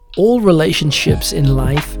All relationships in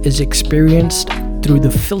life is experienced through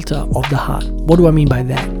the filter of the heart. What do I mean by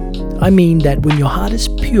that? I mean that when your heart is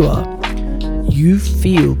pure, you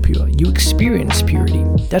feel pure, you experience purity.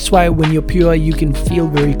 That's why when you're pure, you can feel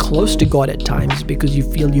very close to God at times because you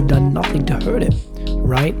feel you've done nothing to hurt Him,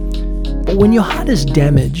 right? But when your heart is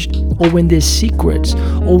damaged, or when there's secrets,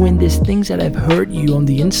 or when there's things that have hurt you on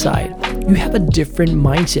the inside, you have a different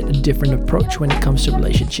mindset, a different approach when it comes to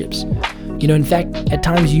relationships. In fact, at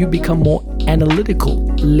times you become more analytical,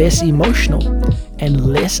 less emotional, and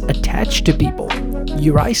less attached to people.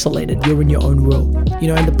 You're isolated, you're in your own world.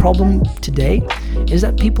 And the problem today is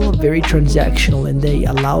that people are very transactional and they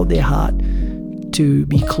allow their heart to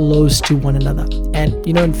be close to one another. And,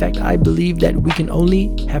 in fact, I believe that we can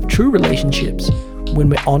only have true relationships when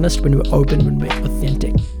we're honest, when we're open, when we're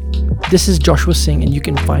authentic. This is Joshua Singh, and you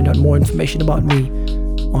can find out more information about me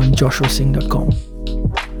on joshuasingh.com.